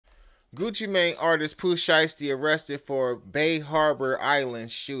Gucci Mane artist Pooh Shiesty arrested for Bay Harbor Island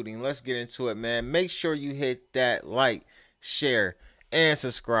shooting. Let's get into it, man. Make sure you hit that like, share, and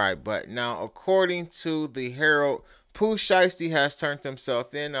subscribe button. Now, according to the Herald, Pooh Shiesty has turned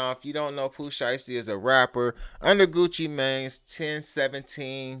himself in. Now, if you don't know, Pooh Shiesty is a rapper under Gucci Mane's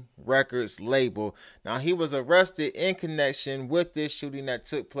 1017 Records label. Now, he was arrested in connection with this shooting that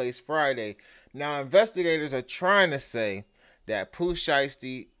took place Friday. Now, investigators are trying to say that Pooh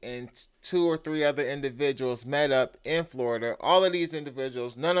Shiesty and two or three other individuals met up in Florida. All of these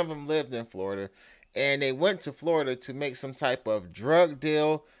individuals, none of them lived in Florida, and they went to Florida to make some type of drug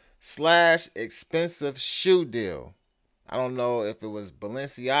deal slash expensive shoe deal. I don't know if it was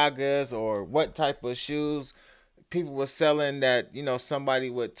Balenciagas or what type of shoes people were selling that,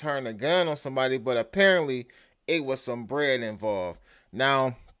 somebody would turn a gun on somebody, but apparently it was some bread involved.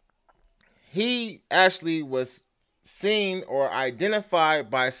 Now, he actually was seen or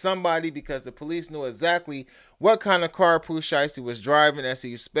identified by somebody because the police knew exactly what kind of car Pooh Shiesty was driving as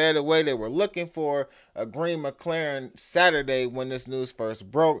he sped away. They were looking for a green McLaren Saturday when this news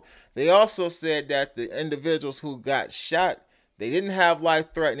first broke. They also said that the individuals who got shot, they didn't have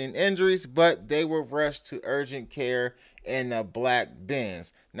life-threatening injuries, but they were rushed to urgent care in a black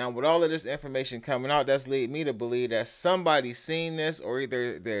Benz. Now, with all of this information coming out, that's lead me to believe that somebody seen this, or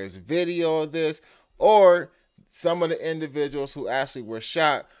either there's video of this, or some of the individuals who actually were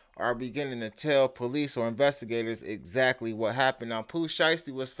shot are beginning to tell police or investigators exactly what happened. Now, Pooh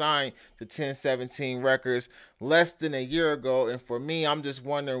Shiesty was signed to 1017 Records less than a year ago, and for me, I'm just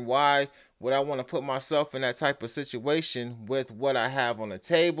wondering why would I want to put myself in that type of situation with what I have on the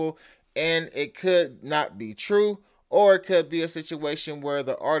table. And it could not be true, or it could be a situation where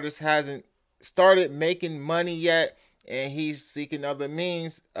the artist hasn't started making money yet, and he's seeking other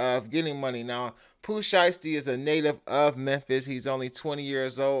means of getting money. Now, Pooh Shiesty is a native of Memphis. He's only 20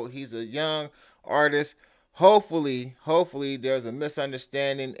 years old. He's a young artist. Hopefully there's a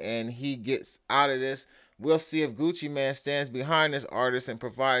misunderstanding and he gets out of this. We'll see if Gucci Mane stands behind this artist and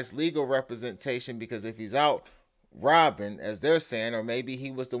provides legal representation, because if he's out robbing, as they're saying, or maybe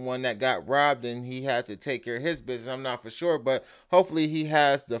he was the one that got robbed and he had to take care of his business, I'm not for sure, but hopefully he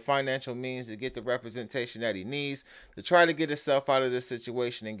has the financial means to get the representation that he needs to try to get himself out of this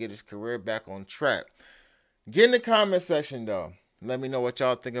situation and get his career back on track. Get in the comment section though, let me know what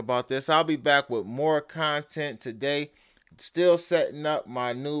y'all think about this. I'll be back with more content today. Still setting up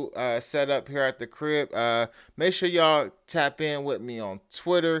my new setup here at the crib. Make sure y'all tap in with me on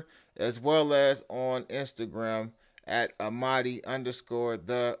Twitter as well as on Instagram at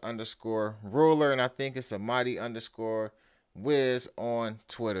Amadi_the_ruler, and I think it's Amadi_Wiz on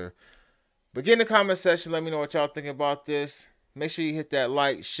Twitter. But get in the comment section, let me know what y'all think about this. Make sure you hit that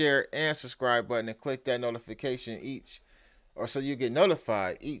like, share, and subscribe button, and click that notification so you get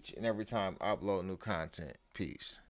notified each and every time I upload new content. Peace.